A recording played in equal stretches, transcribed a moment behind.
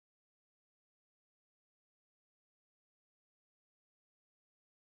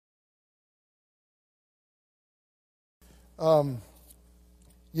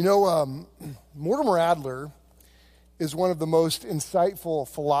Mortimer Adler is one of the most insightful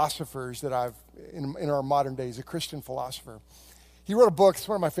philosophers that I've, in our modern days, a Christian philosopher. He wrote a book, it's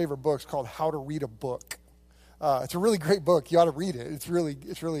one of my favorite books, called How to Read a Book. It's a really great book. You ought to read it. It's really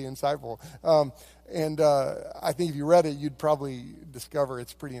insightful. I think if you read it, you'd probably discover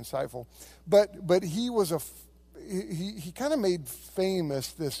it's pretty insightful. But he was he kind of made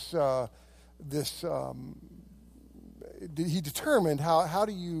famous he determined how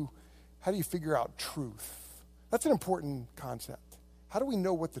do you figure out truth? That's an important concept. How do we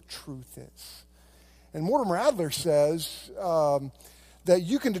know what the truth is? And Mortimer Adler says that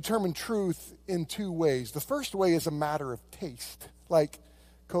you can determine truth in two ways. The first way is a matter of taste, like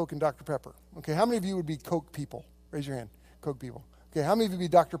Coke and Dr. Pepper. Okay, how many of you would be Coke people? Raise your hand. Coke people. Okay, how many of you would be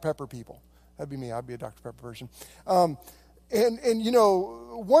Dr. Pepper people? That'd be me. I'd be a Dr. Pepper person. And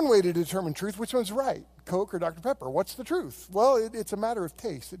one way to determine truth, which one's right, Coke or Dr. Pepper? What's the truth? Well, it's a matter of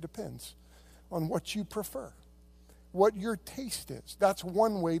taste. It depends on what you prefer, what your taste is. That's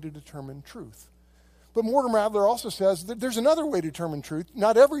one way to determine truth. But Mortimer Adler also says that there's another way to determine truth.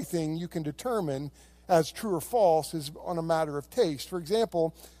 Not everything you can determine as true or false is on a matter of taste. For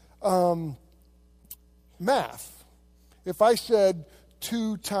example, math. If I said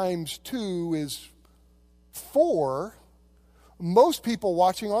 2 times 2 is 4, most people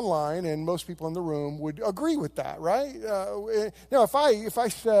watching online and most people in the room would agree with that, right? Now, if I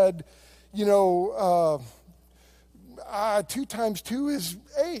said, 2 times 2 is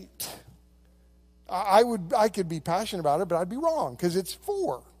 8, I could be passionate about it, but I'd be wrong because it's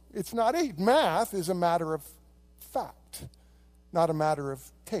 4. It's not 8. Math is a matter of fact, not a matter of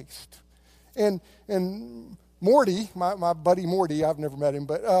taste. And Morty, my buddy Morty, I've never met him,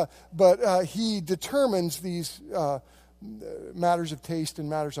 but he determines these matters of taste and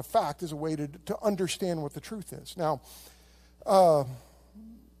matters of fact as a way to understand what the truth is. Now,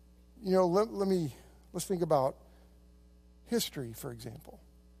 let's think about history, for example.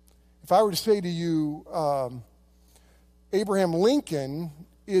 If I were to say to you, Abraham Lincoln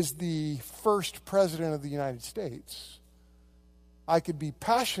is the first president of the United States, I could be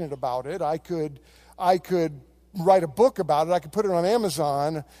passionate about it. I could write a book about it. I could put it on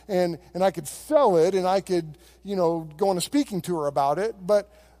Amazon and I could sell it and I could, go on a speaking tour about it. But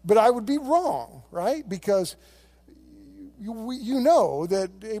I would be wrong, right? Because you know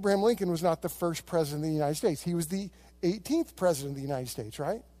that Abraham Lincoln was not the first president of the United States. He was the 18th president of the United States,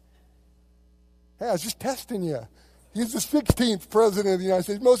 right? Hey, I was just testing you. He's the 16th president of the United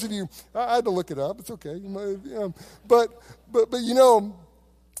States. Most of you, I had to look it up. It's okay. But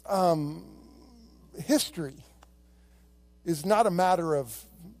history is not a matter of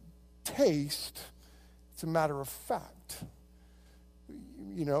taste. It's a matter of fact.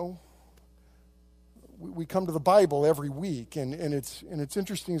 We come to the Bible every week, and it's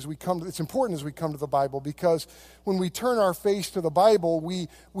interesting it's important as we come to the Bible, because when we turn our face to the Bible, we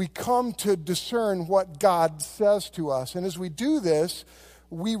come to discern what God says to us. And as we do this,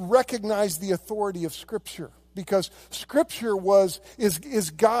 we recognize the authority of Scripture, because Scripture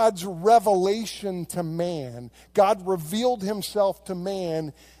is God's revelation to man. God revealed himself to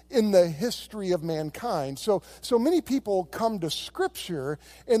man in the history of mankind. So many people come to Scripture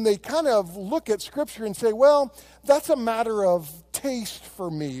and they kind of look at Scripture and say, well, that's a matter of taste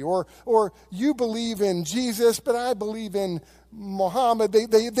for me. Or you believe in Jesus, but I believe in Muhammad.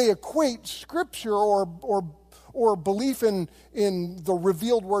 They equate Scripture or belief in the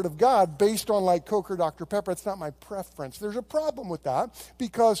revealed Word of God based on like Coke or Dr. Pepper. It's not my preference. There's a problem with that,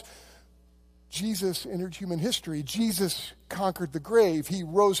 because Jesus entered human history. Jesus conquered the grave. He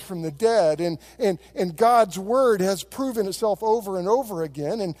rose from the dead. And God's word has proven itself over and over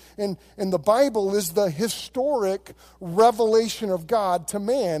again. And the Bible is the historic revelation of God to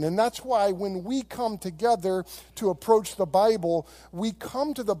man. And that's why when we come together to approach the Bible, we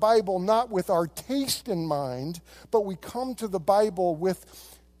come to the Bible not with our taste in mind, but we come to the Bible with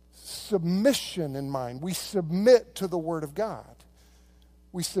submission in mind. We submit to the Word of God.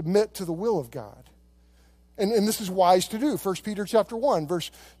 We submit to the will of God. And this is wise to do. 1 Peter chapter 1, verse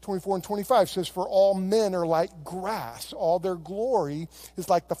 24 and 25 says, "For all men are like grass. All their glory is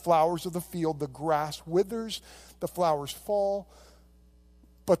like the flowers of the field. The grass withers, the flowers fall,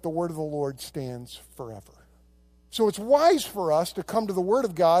 but the word of the Lord stands forever." So it's wise for us to come to the Word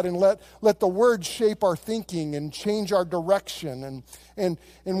of God and let the Word shape our thinking and change our direction. And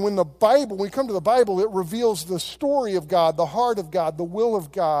when we come to the Bible, it reveals the story of God, the heart of God, the will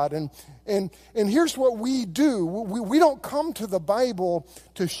of God. And here's what we do. We don't come to the Bible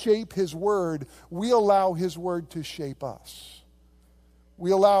to shape His Word. We allow His Word to shape us. We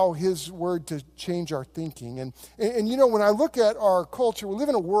allow his word to change our thinking. And when I look at our culture, we live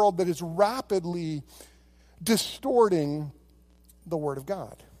in a world that is rapidly distorting the word of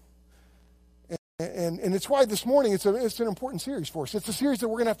God. And it's why this morning it's an important series for us. It's a series that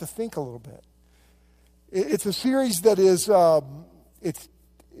we're going to have to think a little bit. It's a series that is it's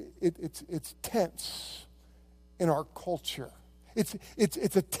tense in our culture.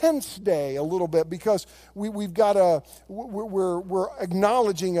 It's a tense day a little bit because we're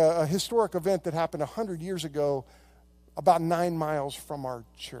acknowledging a historic event that happened 100 years ago, about 9 miles from our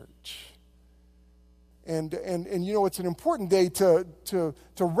church. And it's an important day to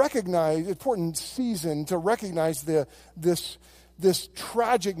recognize, important season to recognize this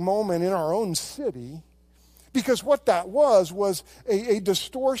tragic moment in our own city, because what that was a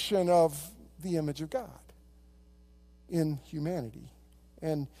distortion of the image of God in humanity.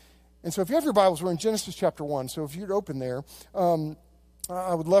 And so if you have your Bibles, we're in Genesis chapter 1. So if you'd open there,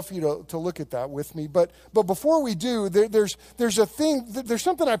 I would love for you to look at that with me. But before we do, there's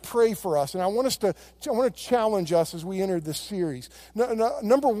something I pray for us, and I want to challenge us as we enter this series.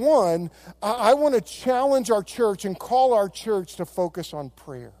 Number one, I want to challenge our church and call our church to focus on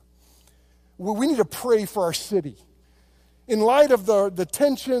prayer. We need to pray for our city. In light of the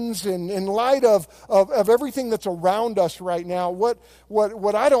tensions and in light of everything that's around us right now,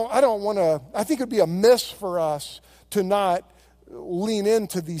 what I don't want to, I think it would be a miss for us to not lean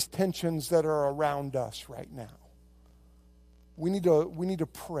into these tensions that are around us right now. We need to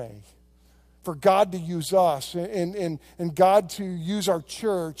pray for God to use us and God to use our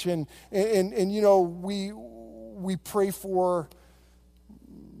church, and we pray for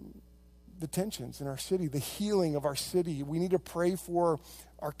the tensions in our city, the healing of our city. We need to pray for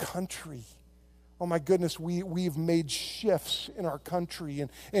our country. Oh my goodness, we've made shifts in our country,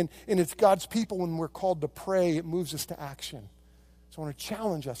 and it's God's people. When we're called to pray, it moves us to action. So I want to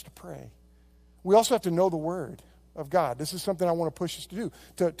challenge us to pray. We also have to know the Word of God. This is something I want to push us to do,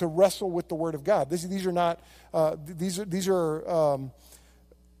 to wrestle with the Word of God. These are not these are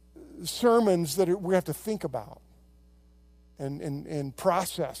sermons that we have to think about and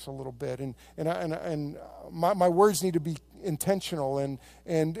process a little bit. And my words need to be intentional.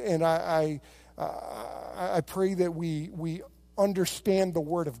 And I pray that we understand the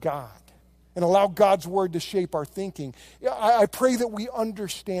Word of God and allow God's word to shape our thinking. I pray that we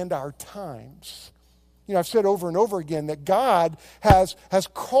understand our times. I've said over and over again that God has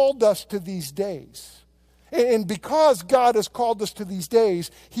called us to these days. And because God has called us to these days,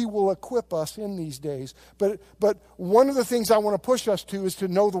 he will equip us in these days. But one of the things I want to push us to is to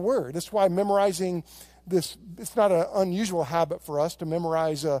know the word. That's why memorizing this, it's not an unusual habit for us to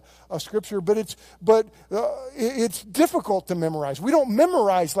memorize a scripture, but it's difficult to memorize. We don't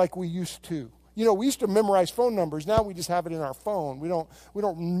memorize like we used to. We used to memorize phone numbers. Now we just have it in our phone. We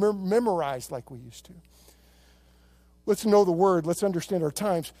don't memorize like we used to. Let's know the word. Let's understand our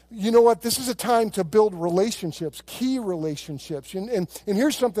times. You know what? This is a time to build relationships, key relationships. And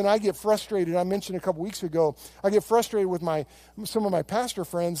here's something I get frustrated. I mentioned a couple weeks ago. I get frustrated with some of my pastor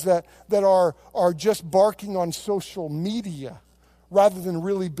friends that are just barking on social media rather than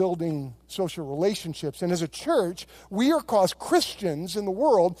really building social relationships. And as a church, we are called, as Christians in the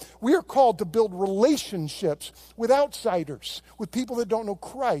world, we are called to build relationships with outsiders, with people that don't know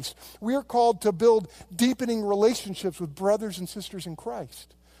Christ. We are called to build deepening relationships with brothers and sisters in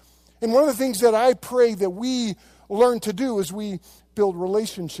Christ. And one of the things that I pray that we learn to do is we build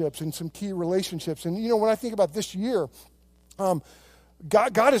relationships and some key relationships. And when I think about this year,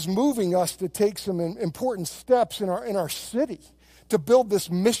 God is moving us to take some important steps in our city, to build this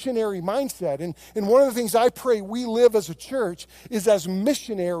missionary mindset. And one of the things I pray we live as a church is as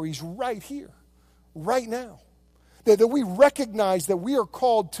missionaries right here, right now. That we recognize that we're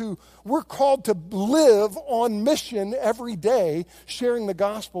called to live on mission every day, sharing the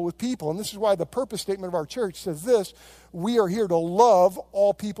gospel with people. And this is why the purpose statement of our church says this: we are here to love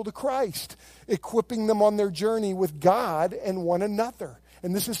all people to Christ, equipping them on their journey with God and one another.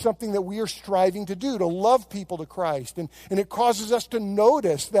 And this is something that we are striving to do, to love people to Christ. And it causes us to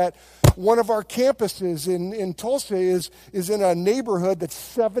notice that one of our campuses in Tulsa is in a neighborhood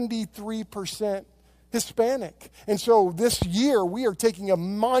that's 73% Hispanic. And so this year we are taking a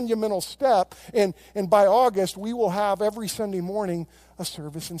monumental step, and by August we will have every Sunday morning a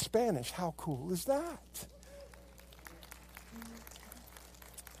service in Spanish. How cool is that?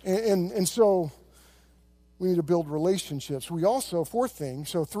 And so we need to build relationships. We also, four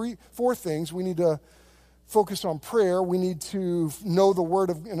things, we need to focus on prayer. We need to know the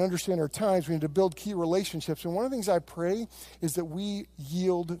word and understand our times. We need to build key relationships. And one of the things I pray is that we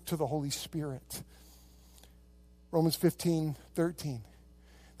yield to the Holy Spirit. Romans 15:13.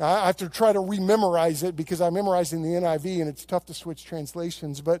 Now, I have to try to rememorize it because I'm memorizing the NIV and it's tough to switch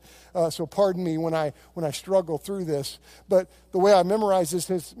translations. But so pardon me when I struggle through this. But the way I memorize this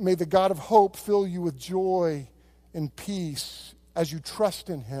is, may the God of hope fill you with joy and peace as you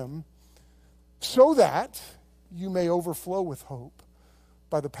trust in him, so that you may overflow with hope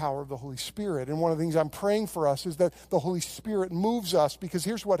by the power of the Holy Spirit. And one of the things I'm praying for us is that the Holy Spirit moves us, because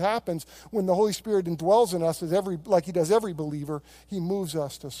here's what happens when the Holy Spirit indwells in us, like he does every believer, he moves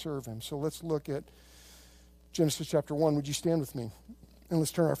us to serve him. So let's look at Genesis chapter 1. Would you stand with me? And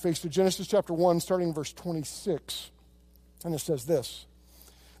let's turn our face to Genesis chapter 1, starting in verse 26. And it says this: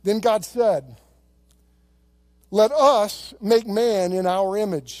 Then God said, let us make man in our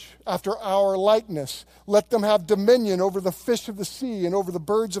image, after our likeness. Let them have dominion over the fish of the sea, and over the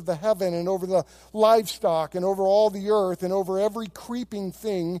birds of the heaven, and over the livestock, and over all the earth, and over every creeping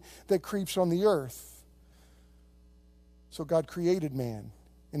thing that creeps on the earth. So God created man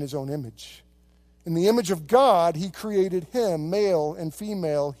in his own image. In the image of God, he created him, male and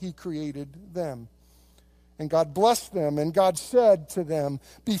female, he created them. And God blessed them, and God said to them,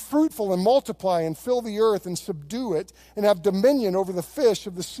 be fruitful and multiply and fill the earth and subdue it, and have dominion over the fish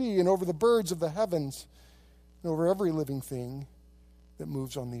of the sea and over the birds of the heavens and over every living thing that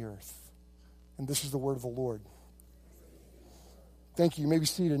moves on the earth. And this is the word of the Lord. Thank you. You may be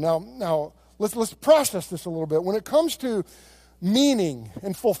seated. Now let's process this a little bit. When it comes to meaning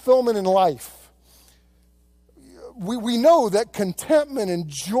and fulfillment in life, we know that contentment and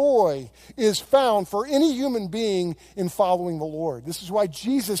joy is found for any human being in following the Lord. This is why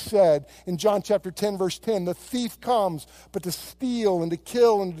Jesus said in John chapter 10, verse 10, the thief comes but to steal and to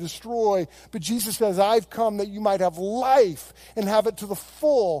kill and to destroy. But Jesus says, I've come that you might have life and have it to the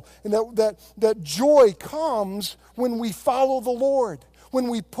full. And that joy comes when we follow the Lord. When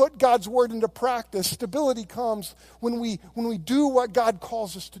we put God's word into practice. Stability comes when we do what God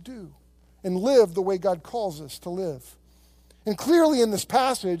calls us to do and live the way God calls us to live. And clearly in this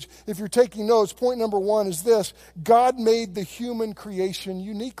passage, if you're taking notes, point number one is this: God made the human creation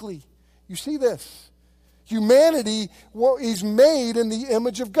uniquely. You see this? Humanity is made in the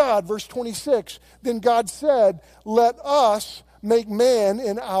image of God. Verse 26, then God said, let us make man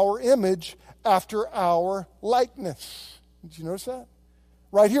in our image after our likeness. Did you notice that?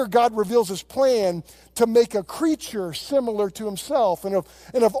 Right here, God reveals his plan to make a creature similar to himself. And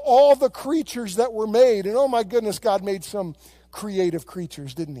of all the creatures that were made, and oh my goodness, God made some creative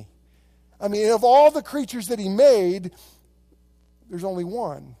creatures, didn't he? I mean, of all the creatures that he made, there's only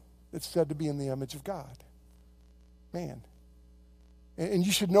one that's said to be in the image of God: man. And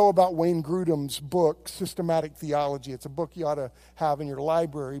you should know about Wayne Grudem's book, Systematic Theology. It's a book you ought to have in your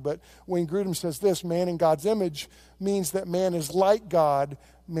library. But Wayne Grudem says this: man in God's image means that man is like God,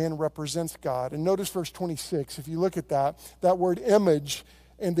 man represents God. And notice verse 26. If you look at that word image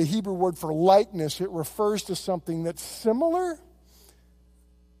and the Hebrew word for likeness, it refers to something that's similar,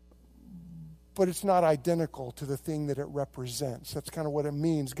 but it's not identical to the thing that it represents. That's kind of what it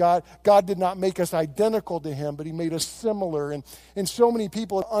means. God did not make us identical to him, but he made us similar. And so many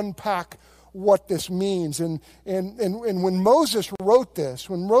people unpack what this means. And when Moses wrote this,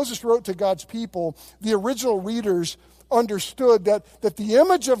 when Moses wrote to God's people, the original readers understood that the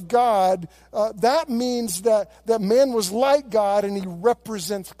image of God, that means that man was like God and he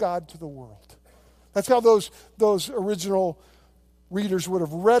represents God to the world. That's how those original readers would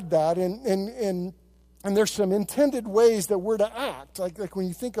have read that, and there's some intended ways that we're to act. Like when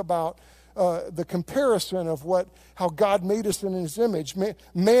you think about the comparison of how God made us in his image.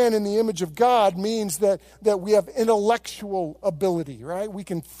 Man in the image of God means that we have intellectual ability, right? We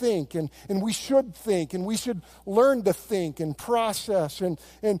can think, and we should think, and we should learn to think and process, and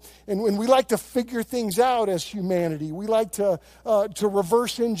we like to figure things out as humanity. We like to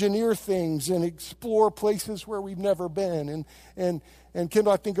reverse engineer things and explore places where we've never been. And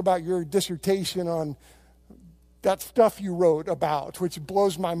Kendall, I think about your dissertation on that stuff you wrote about, which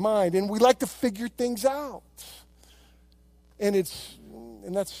blows my mind. And we like to figure things out. And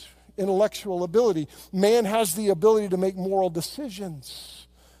that's intellectual ability. Man has the ability to make moral decisions.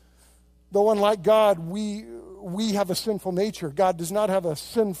 Though unlike God, we have a sinful nature. God does not have a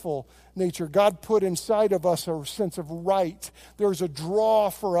sinful nature. God put inside of us a sense of right. There's a draw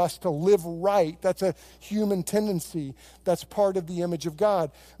for us to live right. That's a human tendency. That's part of the image of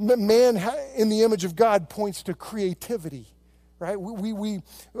God. Man in the image of God points to creativity, right?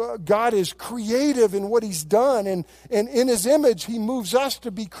 God is creative in what he's done, and in his image, he moves us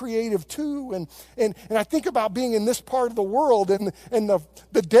to be creative too. And I think about being in this part of the world, and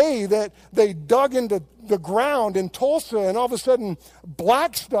the day that they dug into the ground in Tulsa, and all of a sudden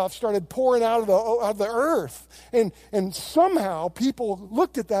black stuff started pouring out of the earth. And somehow people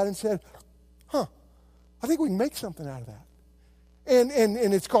looked at that and said, I think we can make something out of that. And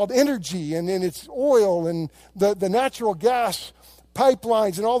it's called energy, and it's oil, and the natural gas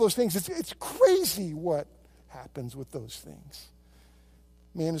pipelines and all those things. It's crazy what happens with those things.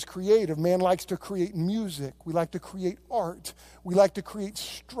 Man is creative. Man likes to create music. We like to create art. We like to create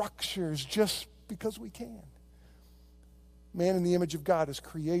structures just because we can. Man in the image of God is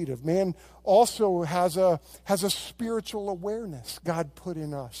creative. Man also has a spiritual awareness God put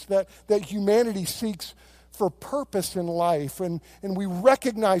in us, that humanity seeks for purpose in life, and we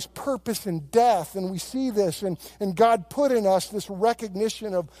recognize purpose in death, and we see this, and God put in us this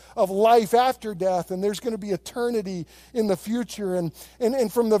recognition of life after death, and there's going to be eternity in the future, and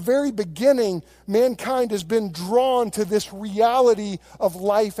from the very beginning, mankind has been drawn to this reality of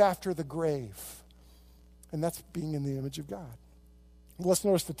life after the grave, and that's being in the image of God. Let's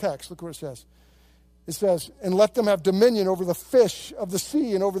notice the text. Look what it says. It says, and let them have dominion over the fish of the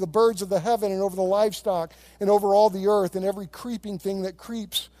sea, and over the birds of the heaven, and over the livestock, and over all the earth, and every creeping thing that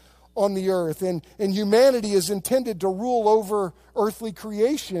creeps on the earth. And humanity is intended to rule over earthly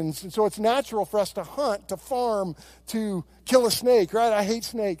creations. And so it's natural for us to hunt, to farm, to kill a snake, right? I hate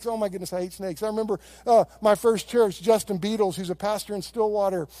snakes. Oh my goodness, I hate snakes. I remember my first church, Justin Beatles, who's a pastor in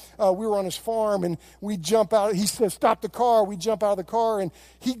Stillwater, we were on his farm, and we jump out. He says, stop the car. We jump out of the car, and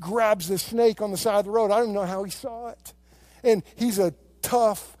he grabs this snake on the side of the road. I don't know how he saw it. And he's a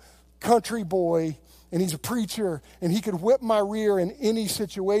tough country boy, and he's a preacher, and he could whip my rear in any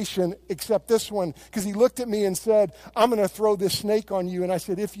situation except this one, because he looked at me and said, I'm going to throw this snake on you. And I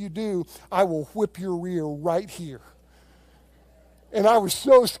said, if you do, I will whip your rear right here. And I was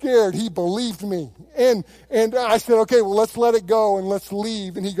so scared, he believed me. And I said, okay, well, let's let it go and let's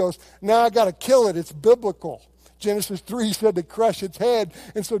leave. And he goes, now I got to kill it. It's biblical. Genesis 3 said to crush its head.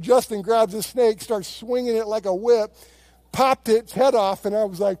 And so Justin grabs the snake, starts swinging it like a whip, popped its head off, and I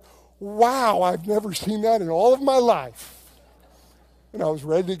was like, wow, I've never seen that in all of my life. And I was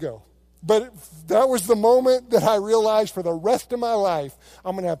ready to go. But that was the moment that I realized for the rest of my life,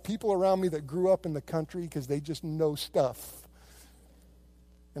 I'm going to have people around me that grew up in the country because they just know stuff.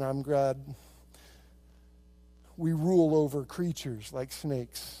 And I'm glad we rule over creatures like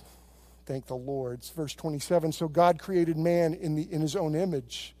snakes. Thank the Lord. It's verse 27. So God created man in his own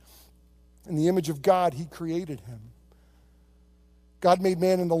image. In the image of God, he created him. God made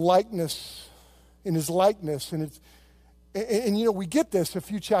man in his likeness. And you know, we get this a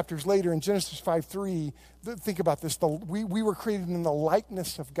few chapters later in Genesis 5:3. Think about this. We were created in the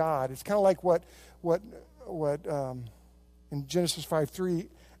likeness of God. It's kind of like what in Genesis 5:3,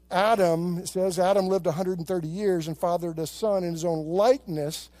 Adam, it says, Adam lived 130 years and fathered a son in his own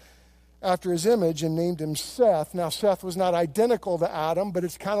likeness after his image and named him Seth. Now, Seth was not identical to Adam, but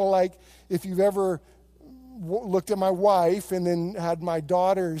it's kind of like if you've ever looked at my wife and then had my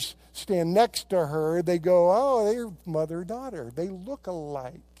daughters stand next to her, they go, oh, they're mother-daughter. They look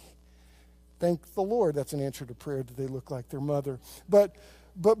alike. Thank the Lord that's an answer to prayer that they look like their mother. But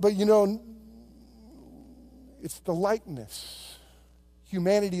you know, it's the likeness.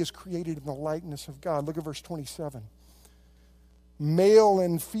 Humanity is created in the likeness of God. Look at verse 27. Male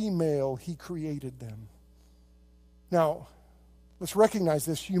and female, he created them. Now, let's recognize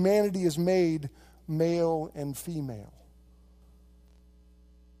this. Humanity is made male and female.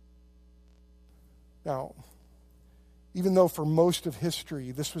 Now, even though for most of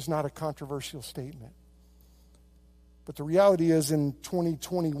history this was not a controversial statement, but the reality is in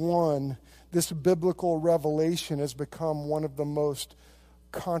 2021, this biblical revelation has become one of the most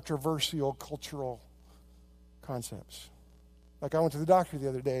controversial cultural concepts. Like I went to the doctor the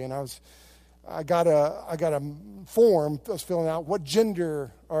other day, and I got a form I was filling out. What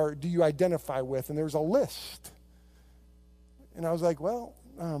gender do you identify with? And there was a list. And I was like, well,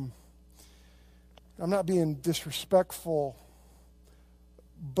 I'm not being disrespectful,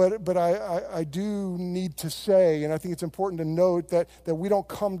 but I do need to say, and I think it's important to note that we don't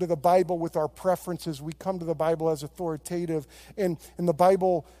come to the Bible with our preferences. We come to the Bible as authoritative. And in the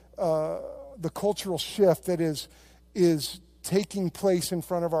Bible, the cultural shift that is taking place in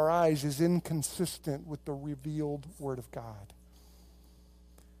front of our eyes is inconsistent with the revealed Word of God.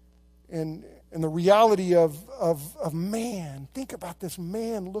 And the reality of man, think about this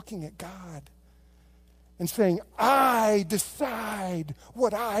man looking at God and saying, I decide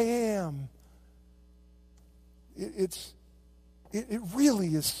what I am. It's it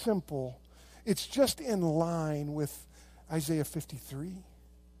really is simple. It's just in line with Isaiah 53.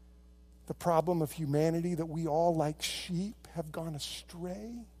 The problem of humanity, that we all, like sheep, have gone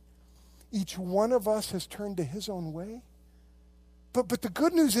astray. Each one of us has turned to his own way. But the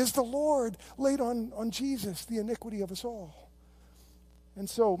good news is the Lord laid on Jesus the iniquity of us all. And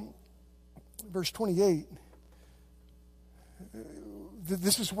so, verse 28,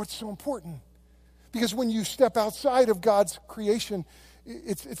 this is what's so important. Because when you step outside of God's creation,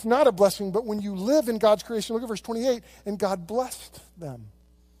 it's not a blessing, but when you live in God's creation, look at verse 28, and God blessed them.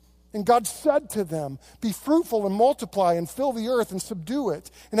 And God said to them, be fruitful and multiply and fill the earth and subdue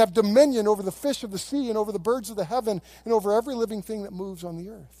it and have dominion over the fish of the sea and over the birds of the heaven and over every living thing that moves on the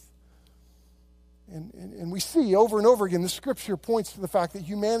earth. And we see over and over again, the scripture points to the fact that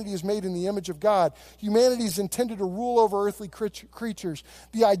humanity is made in the image of God. Humanity is intended to rule over earthly creatures.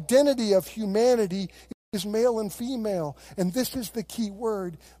 The identity of humanity is male and female. And this is the key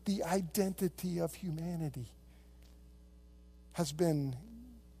word, the identity of humanity has been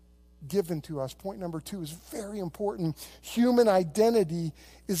given to us. Point number 2 is very important. Human identity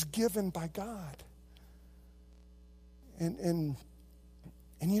is given by God. And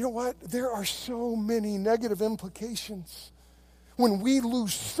you know what? There are so many negative implications when we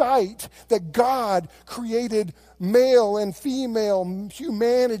lose sight that God created male and female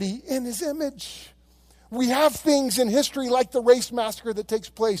humanity in his image. We have things in history like the race massacre that takes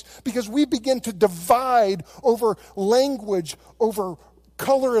place because we begin to divide over language, over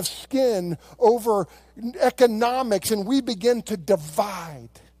color of skin, over economics, and we begin to divide.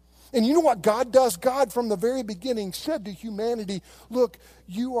 And you know what God does? God, from the very beginning, said to humanity, look,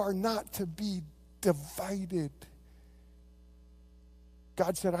 you are not to be divided.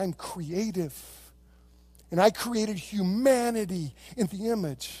 God said, I'm creative. And I created humanity in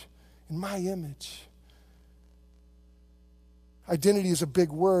my image. Identity is a big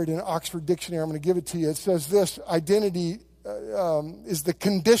word in Oxford Dictionary. I'm going to give it to you. It says this: identity is the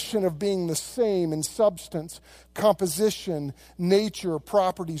condition of being the same in substance, composition, nature,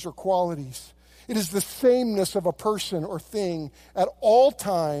 properties, or qualities. It is the sameness of a person or thing at all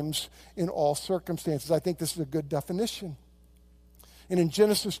times in all circumstances. I think this is a good definition. And in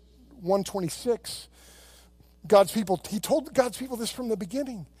Genesis 1:26, he told God's people this from the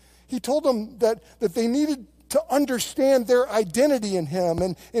beginning. He told them that they needed to understand their identity in him.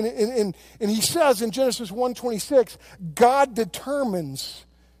 And he says in Genesis 1:26, God determines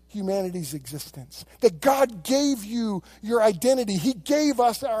humanity's existence. That God gave you your identity. He gave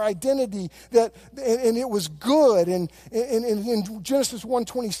us our identity, and it was good. And in Genesis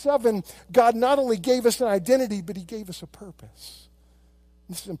 1:27, God not only gave us an identity, but he gave us a purpose.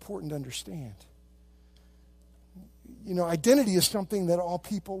 This is important to understand. You know, identity is something that all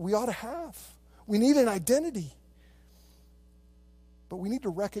people, we ought to have. We need an identity. But we need to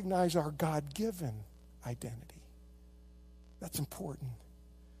recognize our God-given identity. That's important.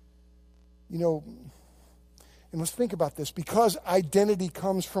 You know, and let's think about this. Because identity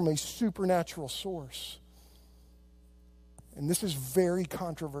comes from a supernatural source, and this is very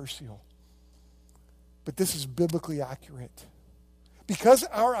controversial, but this is biblically accurate. Because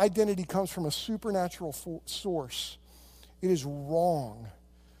our identity comes from a supernatural source, it is wrong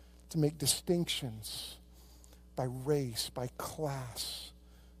to make distinctions by race, by class,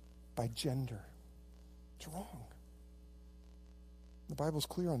 by gender. It's wrong. The Bible's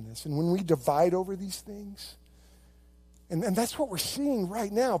clear on this. And when we divide over these things, and that's what we're seeing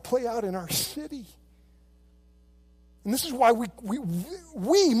right now play out in our city. And this is why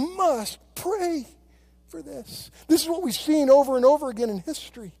we must pray for this. This is what we've seen over and over again in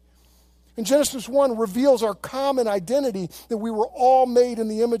history. And Genesis 1 reveals our common identity, that we were all made in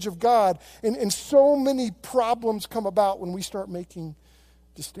the image of God. And so many problems come about when we start making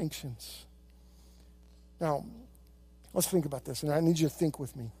distinctions. Now, let's think about this, and I need you to think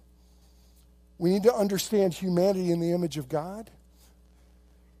with me. We need to understand humanity in the image of God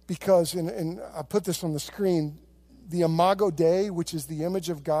because, and I put this on the screen, the Imago Dei, which is the image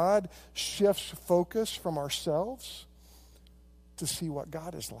of God, shifts focus from ourselves to see what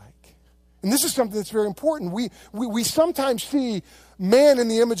God is like. And this is something that's very important. We sometimes see man in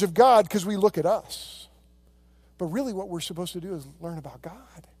the image of God because we look at us. But really what we're supposed to do is learn about God.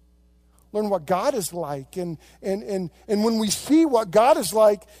 Learn what God is like. And when we see what God is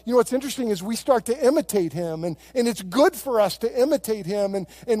like, you know what's interesting is we start to imitate him. And it's good for us to imitate him.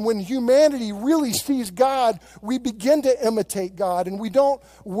 And when humanity really sees God, we begin to imitate God. And we don't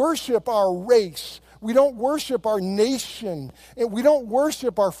worship our race. We don't worship our nation. And we don't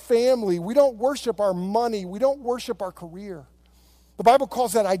worship our family. We don't worship our money. We don't worship our career. The Bible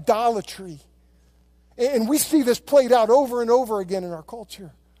calls that idolatry. And we see this played out over and over again in our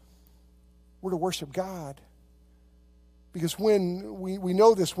culture. We're to worship God. Because when we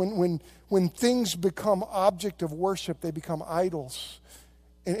know this, when things become object of worship, they become idols.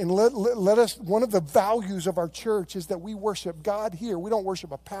 And let us, one of the values of our church is that we worship God here. We don't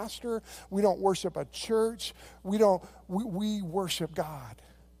worship a pastor. We don't worship a church. We worship God.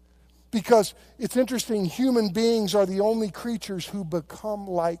 Because it's interesting, human beings are the only creatures who become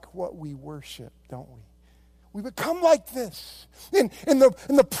like what we worship, don't we? We become like this. And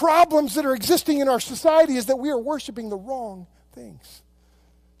the problems that are existing in our society is that we are worshiping the wrong things.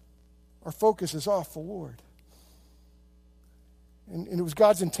 Our focus is off the Lord. And it was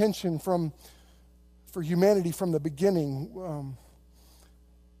God's intention for humanity from the beginning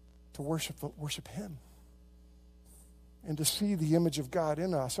to worship Him and to see the image of God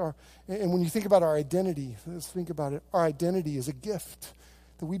in us. And when you think about our identity, let's think about it. Our identity is a gift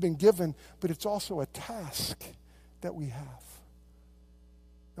that we've been given, but it's also a task that we have.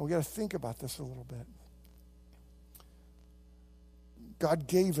 And we got to think about this a little bit. God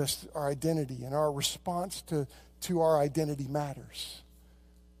gave us our identity, and our response to our identity matters.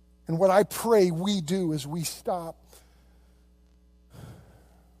 And what I pray we do is we stop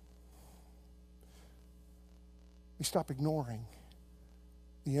ignoring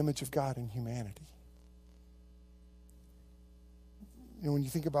the image of God in humanity. You know, when you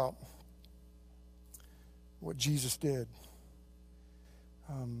think about what Jesus did,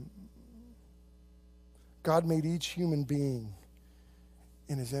 God made each human being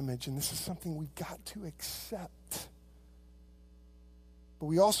in His image, and this is something we've got to accept. But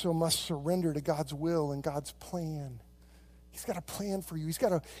we also must surrender to God's will and God's plan. He's got a plan for you. He's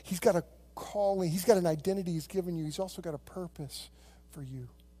got a calling. He's got an identity He's given you. He's also got a purpose for you.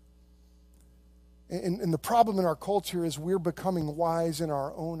 And the problem in our culture is we're becoming wise in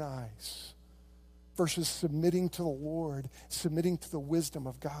our own eyes versus submitting to the Lord, submitting to the wisdom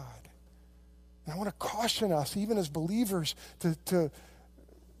of God. And I want to caution us, even as believers, to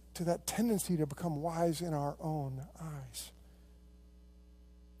that tendency to become wise in our own eyes.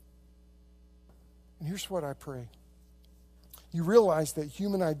 And here's what I pray. You realize that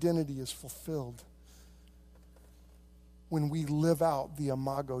human identity is fulfilled when we live out the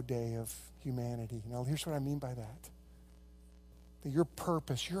imago Dei of humanity. Now, here's what I mean by that. That your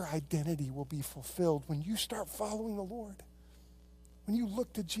purpose, your identity will be fulfilled when you start following the Lord, when you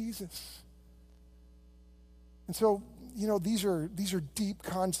look to Jesus. And so, you know, these are deep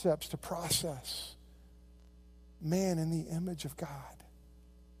concepts to process. Man in the image of God.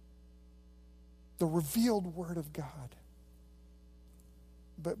 The revealed Word of God.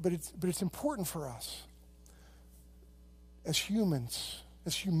 But it's important for us as humans,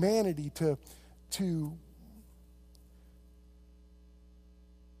 as humanity, to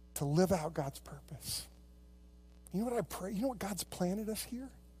live out God's purpose. You know what I pray? You know what God's planted us here?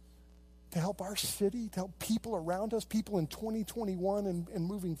 To help our city, to help people around us, people in 2021 and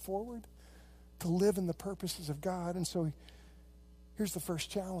moving forward, to live in the purposes of God. And so here's the first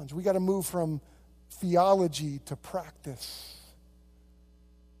challenge. We got to move from theology to practice.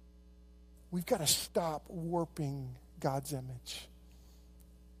 We've got to stop warping God's image.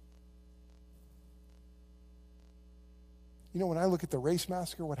 You know, when I look at the race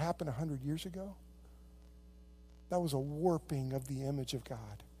massacre, what happened 100 years ago, that was a warping of the image of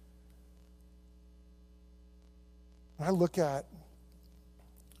God. When I look at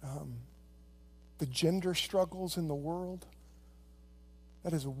the gender struggles in the world,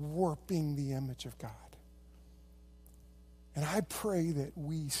 that is warping the image of God. And I pray that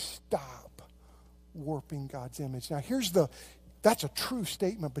we stop warping God's image. Now, that's a true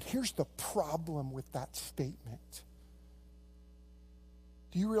statement, but here's the problem with that statement.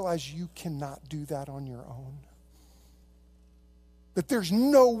 Do you realize you cannot do that on your own? That there's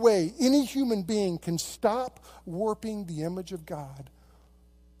no way any human being can stop warping the image of God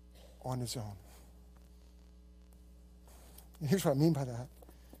on his own. And here's what I mean by that.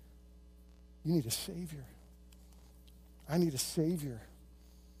 You need a Savior. I need a Savior.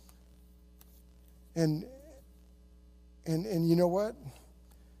 And you know what?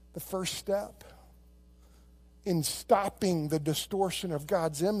 The first step in stopping the distortion of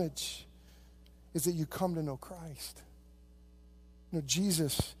God's image is that you come to know Christ. You know,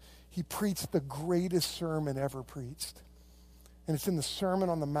 Jesus, he preached the greatest sermon ever preached. And it's in the Sermon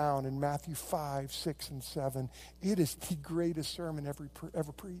on the Mount in Matthew 5, 6, and 7. It is the greatest sermon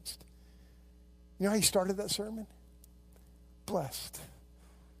ever preached. You know how he started that sermon? Blessed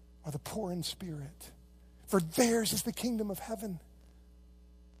are the poor in spirit, for theirs is the kingdom of heaven.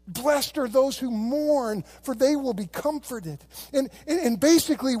 Blessed are those who mourn, for they will be comforted. And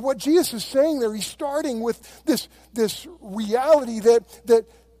basically what Jesus is saying there, he's starting with this reality that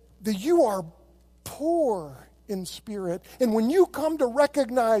you are poor in spirit. And when you come to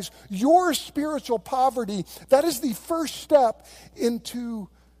recognize your spiritual poverty, that is the first step into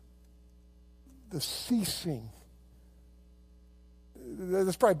the ceasing.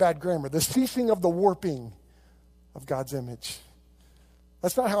 That's probably bad grammar. The ceasing of the warping of God's image.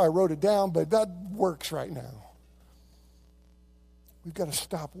 That's not how I wrote it down, but that works right now. We've got to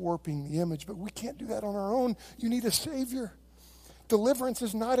stop warping the image, but we can't do that on our own. You need a Savior. Deliverance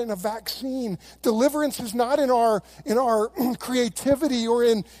is not in a vaccine. Deliverance is not in our creativity or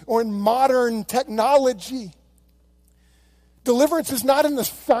in modern technology. Deliverance is not in the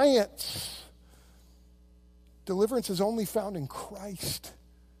science. Deliverance is only found in Christ.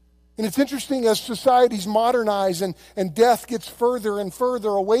 And it's interesting as societies modernize and death gets further and further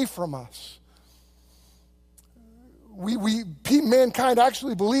away from us. Mankind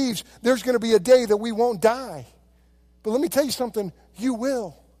actually believes there's going to be a day that we won't die. But let me tell you something, you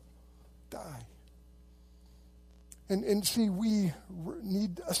will die. And see, we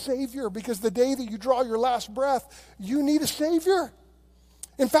need a Savior because the day that you draw your last breath, you need a Savior.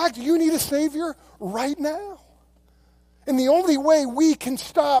 In fact, you need a Savior right now. And the only way we can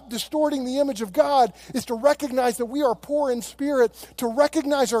stop distorting the image of God is to recognize that we are poor in spirit, to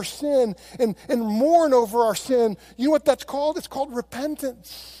recognize our sin and mourn over our sin. You know what that's called? It's called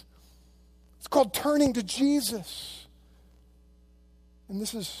repentance. It's called turning to Jesus. And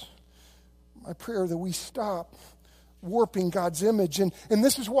this is my prayer, that we stop warping God's image. And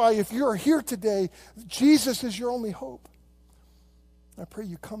this is why, if you're here today, Jesus is your only hope. I pray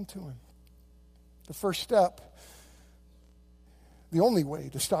you come to him. The first step, the only way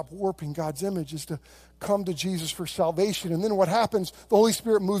to stop warping God's image, is to come to Jesus for salvation. And then what happens? The Holy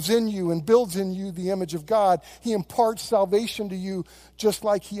Spirit moves in you and builds in you the image of God. He imparts salvation to you just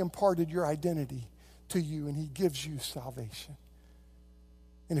like he imparted your identity to you, and he gives you salvation.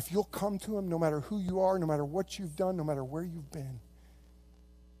 And if you'll come to him, no matter who you are, no matter what you've done, no matter where you've been,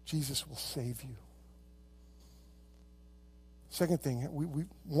 Jesus will save you. Second thing,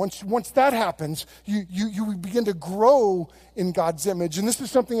 once that happens, you begin to grow in God's image. And this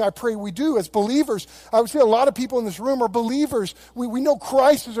is something I pray we do as believers. I would say a lot of people in this room are believers. We know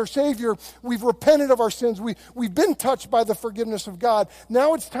Christ is our Savior. We've repented of our sins. We've been touched by the forgiveness of God.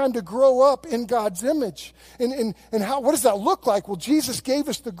 Now it's time to grow up in God's image. And what does that look like? Well, Jesus gave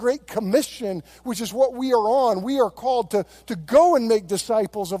us the Great Commission, which is what we are on. We are called to go and make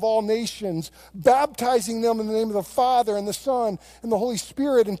disciples of all nations, baptizing them in the name of the Father and the Son and the Holy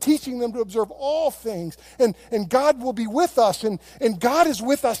Spirit, and teaching them to observe all things. And God will be with us, and God is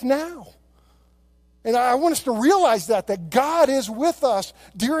with us now. And I want us to realize that God is with us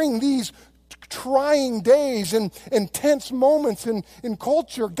during these trying days and tense moments in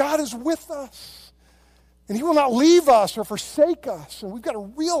culture. God is with us. And he will not leave us or forsake us. And we've got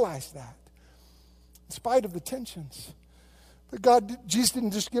to realize that in spite of the tensions. But Jesus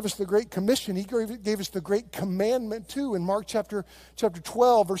didn't just give us the Great Commission. He gave us the Great Commandment too. In Mark chapter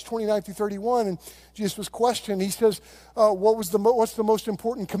 12, verse 29 through 31, and Jesus was questioned. He says, what's the most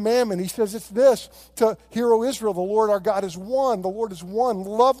important commandment? He says, it's this: to hear, O Israel, the Lord our God is one. The Lord is one.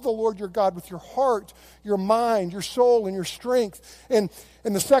 Love the Lord your God with your heart, your mind, your soul, and your strength. And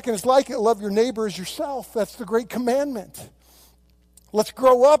the second is like it: love your neighbor as yourself. That's the Great Commandment. Let's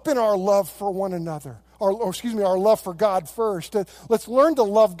grow up in our love for one another. Our love for God first. Let's learn to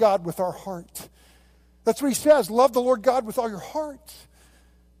love God with our heart. That's what he says. Love the Lord God with all your heart.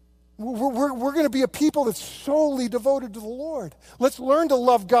 We're going to be a people that's solely devoted to the Lord. Let's learn to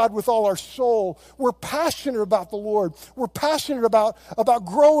love God with all our soul. We're passionate about the Lord. We're passionate about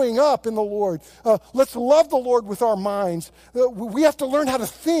growing up in the Lord. Let's love the Lord with our minds. We have to learn how to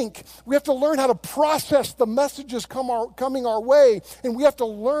think. We have to learn how to process the messages coming our way. And we have to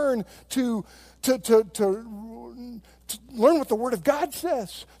learn to learn what the Word of God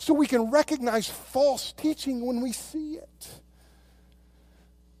says so we can recognize false teaching when we see it.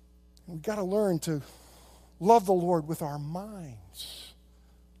 We've got to learn to love the Lord with our minds.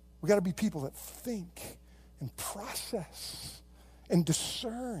 We've got to be people that think and process and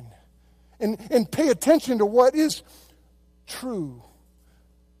discern and pay attention to what is true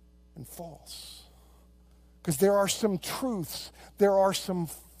and false. Because there are some truths, there are some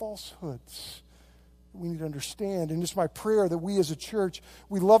falsehoods we need to understand. And it's my prayer that we as a church,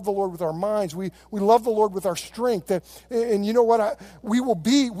 we love the Lord with our minds. We love the Lord with our strength. And you know what?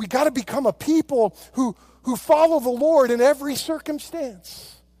 We got to become a people who follow the Lord in every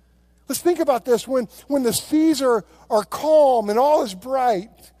circumstance. Let's think about this. When the seas are calm and all is bright,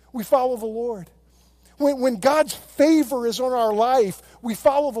 we follow the Lord. When God's favor is on our life, we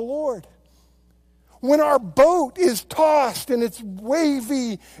follow the Lord. When our boat is tossed and it's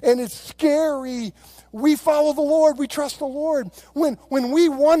wavy and it's scary, we follow the Lord. We trust the Lord. When we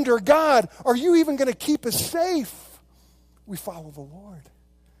wonder, God, are you even going to keep us safe? We follow the Lord.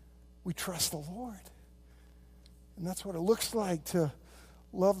 We trust the Lord. And that's what it looks like to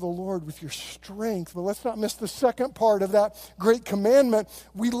love the Lord with your strength. But let's not miss the second part of that great commandment.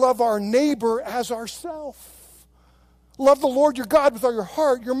 We love our neighbor as ourselves. Love the Lord your God with all your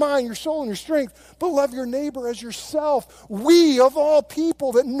heart, your mind, your soul, and your strength, but love your neighbor as yourself. We, of all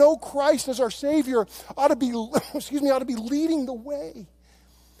people that know Christ as our Savior, ought to be leading the way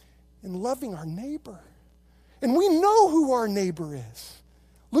in loving our neighbor. And we know who our neighbor is.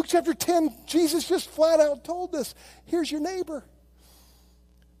 Luke chapter 10, Jesus just flat out told us, here's your neighbor.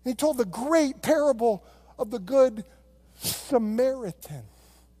 And he told the great parable of the Good Samaritan.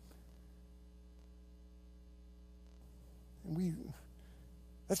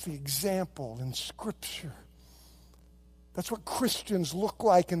 That's the example in Scripture. That's what Christians look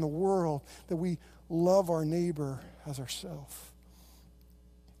like in the world, that we love our neighbor as ourselves.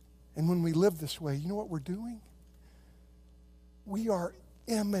 And when we live this way, you know what we're doing? We are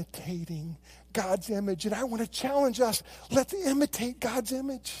imitating God's image. And I want to challenge us, let's imitate God's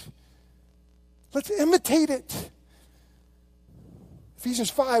image. Let's imitate it. Ephesians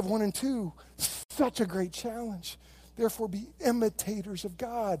 5, 1 and 2, such a great challenge. Therefore, be imitators of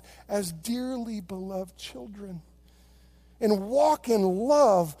God as dearly beloved children. And walk in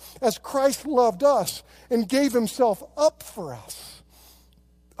love as Christ loved us and gave himself up for us.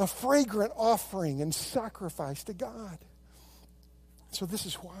 A fragrant offering and sacrifice to God. So this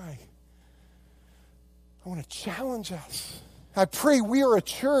is why I want to challenge us. I pray we are a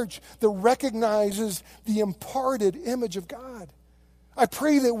church that recognizes the imparted image of God. I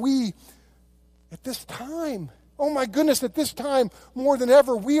pray that we, at this time, oh my goodness, at this time, more than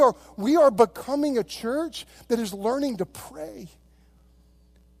ever, we are becoming a church that is learning to pray.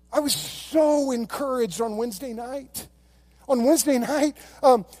 I was so encouraged on Wednesday night. On Wednesday night,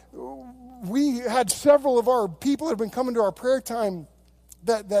 we had several of our people that have been coming to our prayer time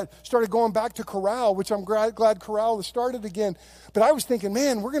that started going back to Chorale, which I'm glad Chorale has started again. But I was thinking,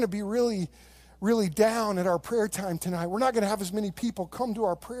 man, we're going to be really, really down at our prayer time tonight. We're not going to have as many people come to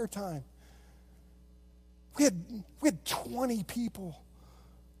our prayer time. We had 20 people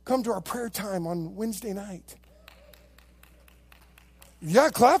come to our prayer time on Wednesday night. Yeah,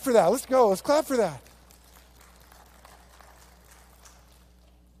 clap for that. Let's go. Let's clap for that.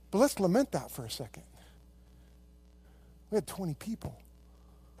 But let's lament that for a second. We had 20 people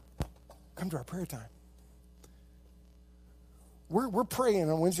come to our prayer time. We're praying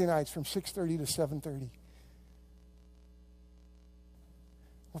on Wednesday nights from 6:30 to 7:30.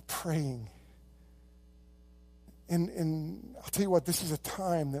 We're praying. And I'll tell you what, this is a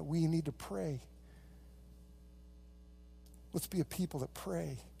time that we need to pray. Let's be a people that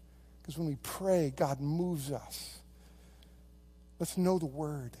pray. Because when we pray, God moves us. Let's know the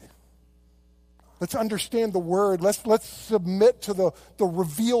Word. Let's understand the Word. Let's submit to the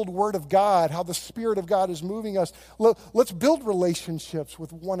revealed Word of God, how the Spirit of God is moving us. Let's build relationships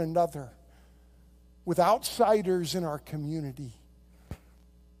with one another, with outsiders in our community.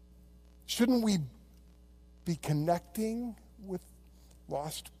 Shouldn't we be connecting with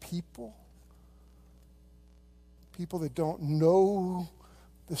lost people? People that don't know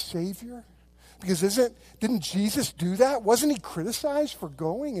the Savior? Because didn't Jesus do that? Wasn't he criticized for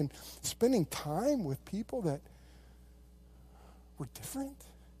going and spending time with people that were different?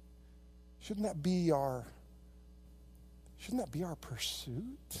 Shouldn't that be our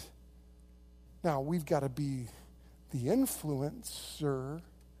pursuit? Now, we've got to be the influencer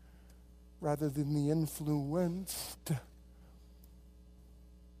rather than the influenced.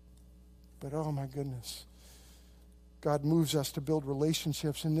 But oh my goodness, God moves us to build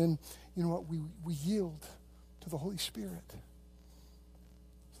relationships, and then, you know what, we yield to the Holy Spirit.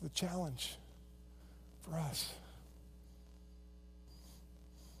 So the challenge for us.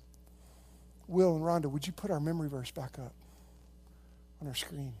 Will and Rhonda, would you put our memory verse back up on our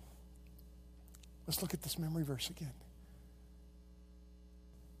screen? Let's look at this memory verse again.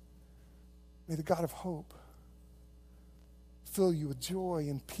 May the God of hope fill you with joy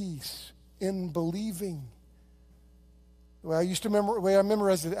and peace in believing. The way I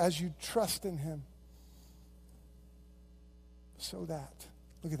memorize it, as you trust in him. So that,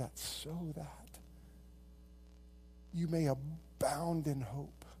 look at that, so that you may abound in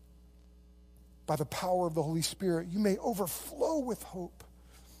hope. By the power of the Holy Spirit, you may overflow with hope.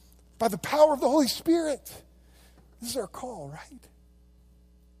 By the power of the Holy Spirit. This is our call, right?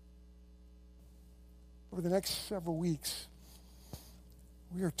 over the next several weeks,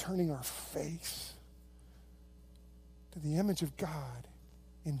 we are turning our face to the image of God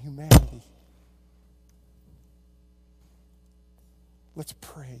in humanity. Let's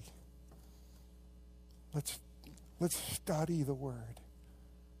pray. Let's study the Word.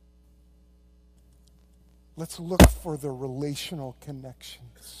 Let's look for the relational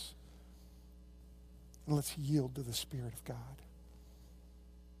connections. And let's yield to the Spirit of God.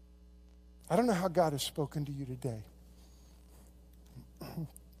 I don't know how God has spoken to you today.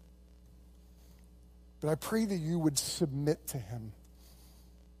 But I pray that you would submit to Him.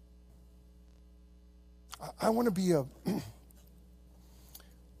 I want to be a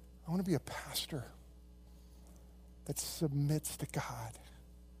pastor that submits to God.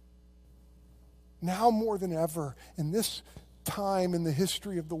 Now more than ever, in this time in the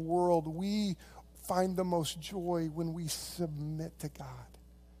history of the world, we find the most joy when we submit to God.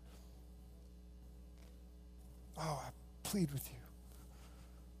 Oh, I plead with you.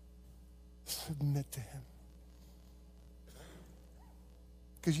 Submit to Him.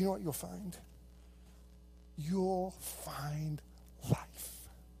 Because you know what you'll find? You'll find life.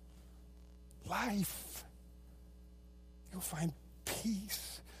 Life. You'll find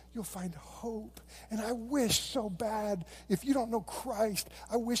peace. You'll find hope. And I wish so bad, if you don't know Christ,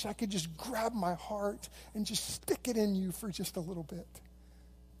 I wish I could just grab my heart and just stick it in you for just a little bit.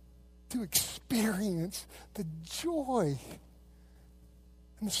 To experience the joy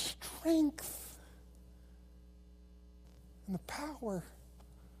and the strength and the power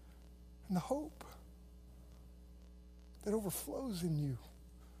and the hope that overflows in you,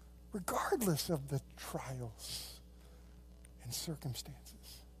 regardless of the trials and circumstances.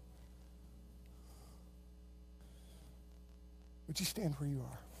 Would you stand where you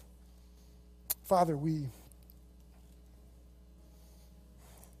are? Father,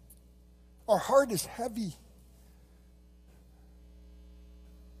 our heart is heavy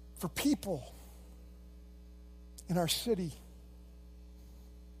for people in our city.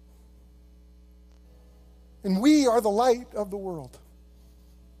 And we are the light of the world.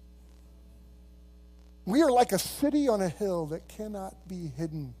 We are like a city on a hill that cannot be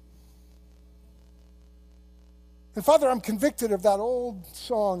hidden. And Father, I'm convicted of that old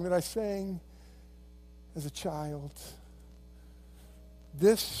song that I sang as a child.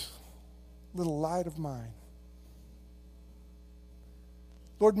 This little light of mine.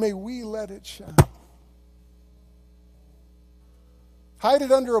 Lord, may we let it shine. Hide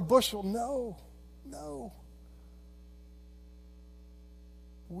it under a bushel. No.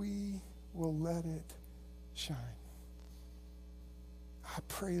 We will let it shine. I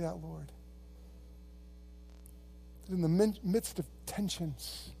pray that, Lord, that in the midst of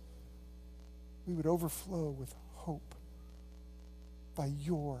tensions, we would overflow with hope by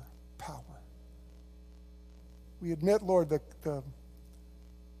your power. We admit, Lord, that the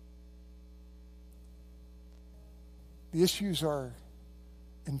issues are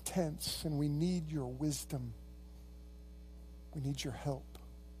intense, and we need your wisdom. We need your help.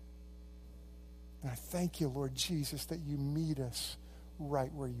 And I thank you, Lord Jesus, that you meet us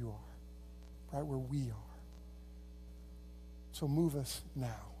right where you are, right where we are. So move us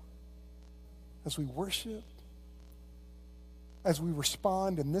now as we worship, as we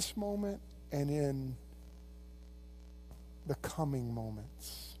respond in this moment and in the coming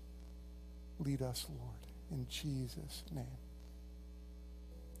moments. Lead us, Lord, in Jesus' name.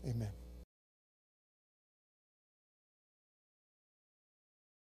 Amen.